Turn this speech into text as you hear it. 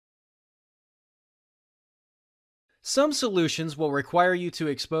Some solutions will require you to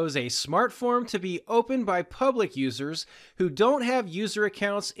expose a SmartForm to be opened by public users who don't have user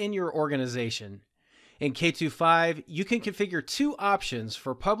accounts in your organization. In K25, you can configure two options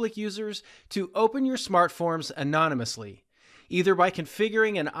for public users to open your SmartForms anonymously, either by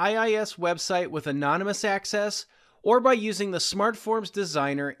configuring an IIS website with anonymous access or by using the SmartForms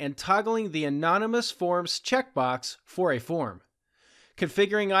designer and toggling the Anonymous Forms checkbox for a form.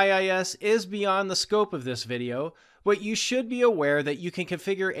 Configuring IIS is beyond the scope of this video, but you should be aware that you can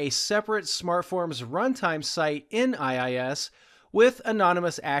configure a separate SmartForms runtime site in IIS with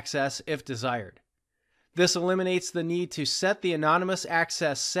anonymous access if desired. This eliminates the need to set the anonymous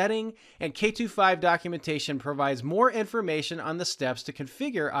access setting, and K25 documentation provides more information on the steps to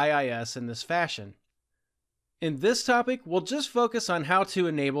configure IIS in this fashion. In this topic, we'll just focus on how to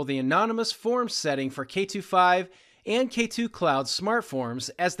enable the anonymous forms setting for K25 and K2 Cloud SmartForms,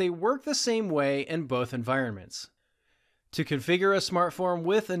 as they work the same way in both environments. To configure a SmartForm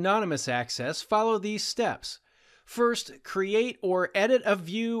with anonymous access, follow these steps. First, create or edit a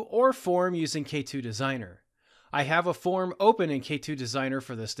view or form using K2 Designer. I have a form open in K2 Designer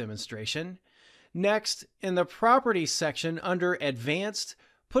for this demonstration. Next, in the Properties section under Advanced,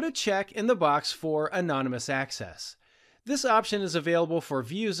 put a check in the box for anonymous access. This option is available for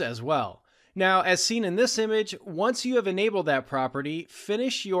views as well. Now, as seen in this image, once you have enabled that property,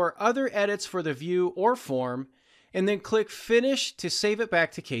 finish your other edits for the view or form, and then click Finish to save it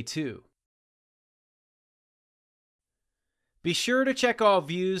back to K2. Be sure to check all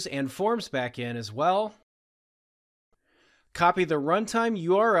views and forms back in as well. Copy the runtime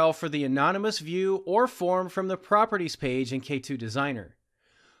URL for the anonymous view or form from the Properties page in K2 Designer.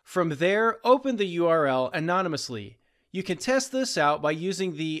 From there, open the URL anonymously. You can test this out by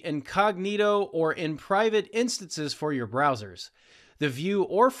using the incognito or in private instances for your browsers. The view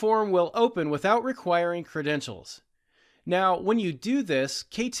or form will open without requiring credentials. Now, when you do this,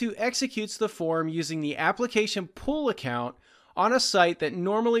 K2 executes the form using the application pool account on a site that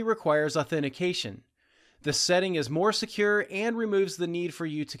normally requires authentication. The setting is more secure and removes the need for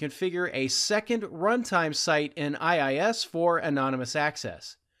you to configure a second runtime site in IIS for anonymous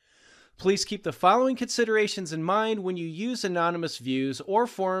access. Please keep the following considerations in mind when you use anonymous views or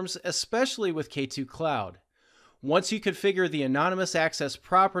forms, especially with K2 Cloud. Once you configure the anonymous access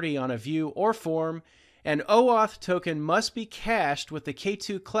property on a view or form, an OAuth token must be cached with the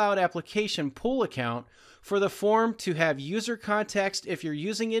K2 Cloud application pool account for the form to have user context if you're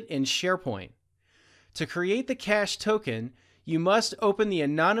using it in Sharepoint. To create the cached token, you must open the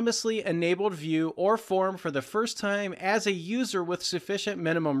anonymously enabled view or form for the first time as a user with sufficient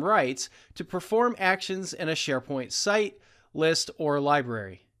minimum rights to perform actions in a Sharepoint site, list, or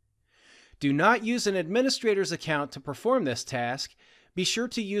library. Do not use an administrator's account to perform this task. Be sure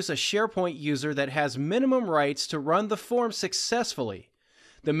to use a Sharepoint user that has minimum rights to run the form successfully.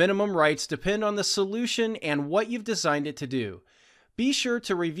 The minimum rights depend on the solution and what you've designed it to do. Be sure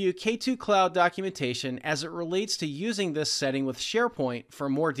to review K2 Cloud documentation as it relates to using this setting with Sharepoint for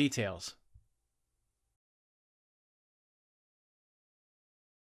more details.